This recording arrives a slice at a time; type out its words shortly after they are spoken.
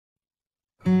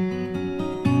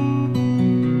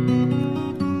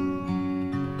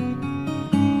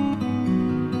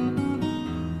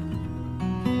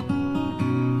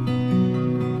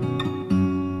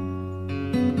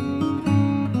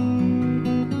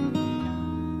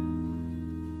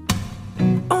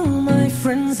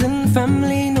friends and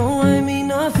family know I mean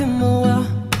nothing but well.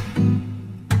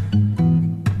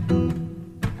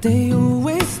 They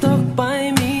always stuck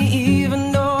by me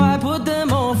even though I put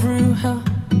them all through hell.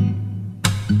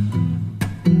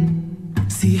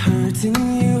 See, hurting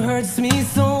you hurts me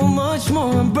so much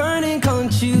more. I'm burning,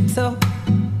 can't you tell?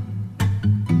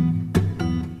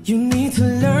 You need to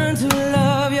learn to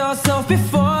love yourself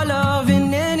before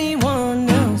loving anyone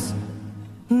else.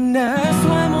 And that's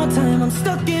why more time I'm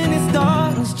stuck in this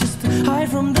darkness, just to hide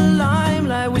from the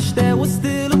limelight. Wish there was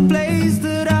still a place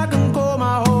that I can call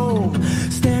my home.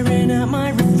 Staring at my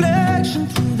reflection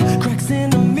through the cracks in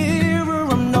the mirror,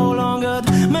 I'm no longer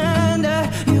the man that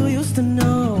you used to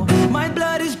know. My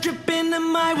blood is dripping and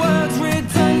my words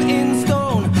written in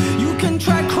stone. You can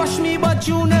try crush me, but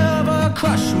you'll never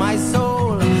crush my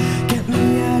soul. Get me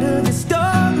out of this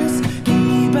darkness, give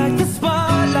me back the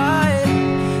spotlight.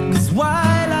 'Cause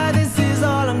white light, this is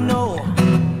all I know.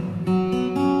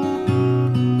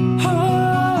 Oh,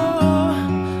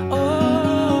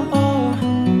 oh, oh.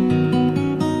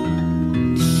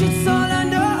 This shit's all I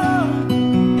know.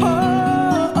 Oh,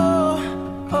 oh,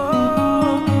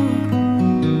 oh.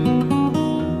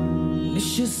 This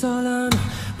shit's all I know.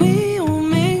 We all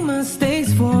make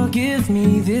mistakes, forgive me.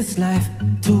 This life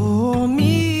tore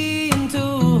me into.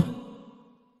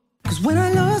 'Cause when I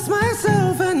lost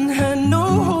myself and had no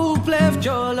hope left,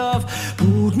 your love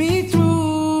pulled me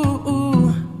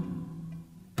through.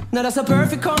 Now that's a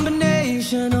perfect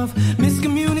combination of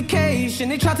miscommunication.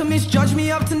 They tried to misjudge me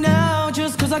up to now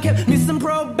just 'cause I kept missing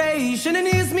probation. And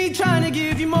here's me trying to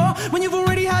give you more when you've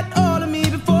already had all of me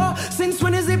before. Since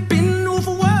when has it been all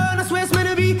for one? I swear it's meant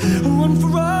to be one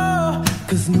for all.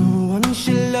 'Cause no one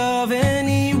should love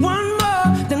anyone more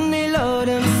than they love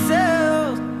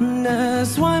themselves. And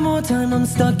that's why more time I'm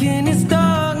stuck in this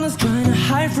darkness, trying to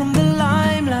hide from the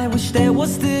limelight. Wish there was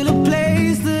still a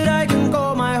place that I can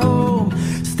call my home.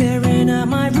 Staring at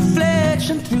my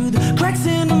reflection through the cracks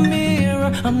in the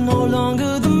mirror, I'm no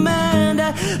longer the man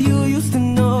that you used to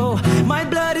know. My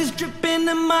blood is dripping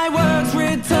and my words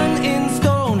written in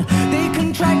stone. They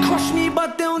can try crush me, but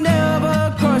they'll never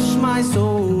crush my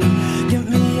soul. Get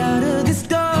me out of this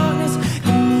darkness,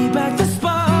 give me back the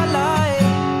spotlight.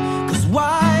 'Cause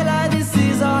white light, this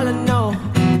is all I know.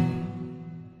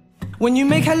 When you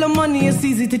make hella money, it's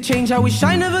easy to change. I wish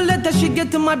I never let that shit get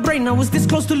to my brain. I was this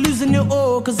close to losing it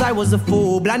all, 'cause I was a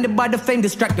fool. Blinded by the fame,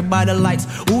 distracted by the lights.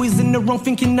 Always in the wrong,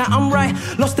 thinking that I'm right.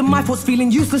 Lost in my thoughts, feeling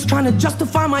useless, trying to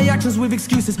justify my actions with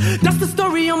excuses. That's the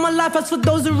story of my life, as for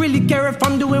those who really care if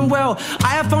I'm doing well.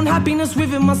 I have found happiness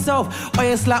within myself. Oh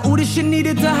yeah, it's like all this shit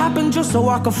needed to happen just so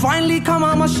I could finally come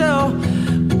out my shell.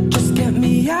 Just get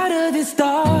me out of this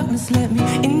darkness, let me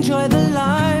enjoy the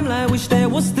limelight. Wish there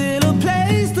was still a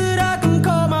place to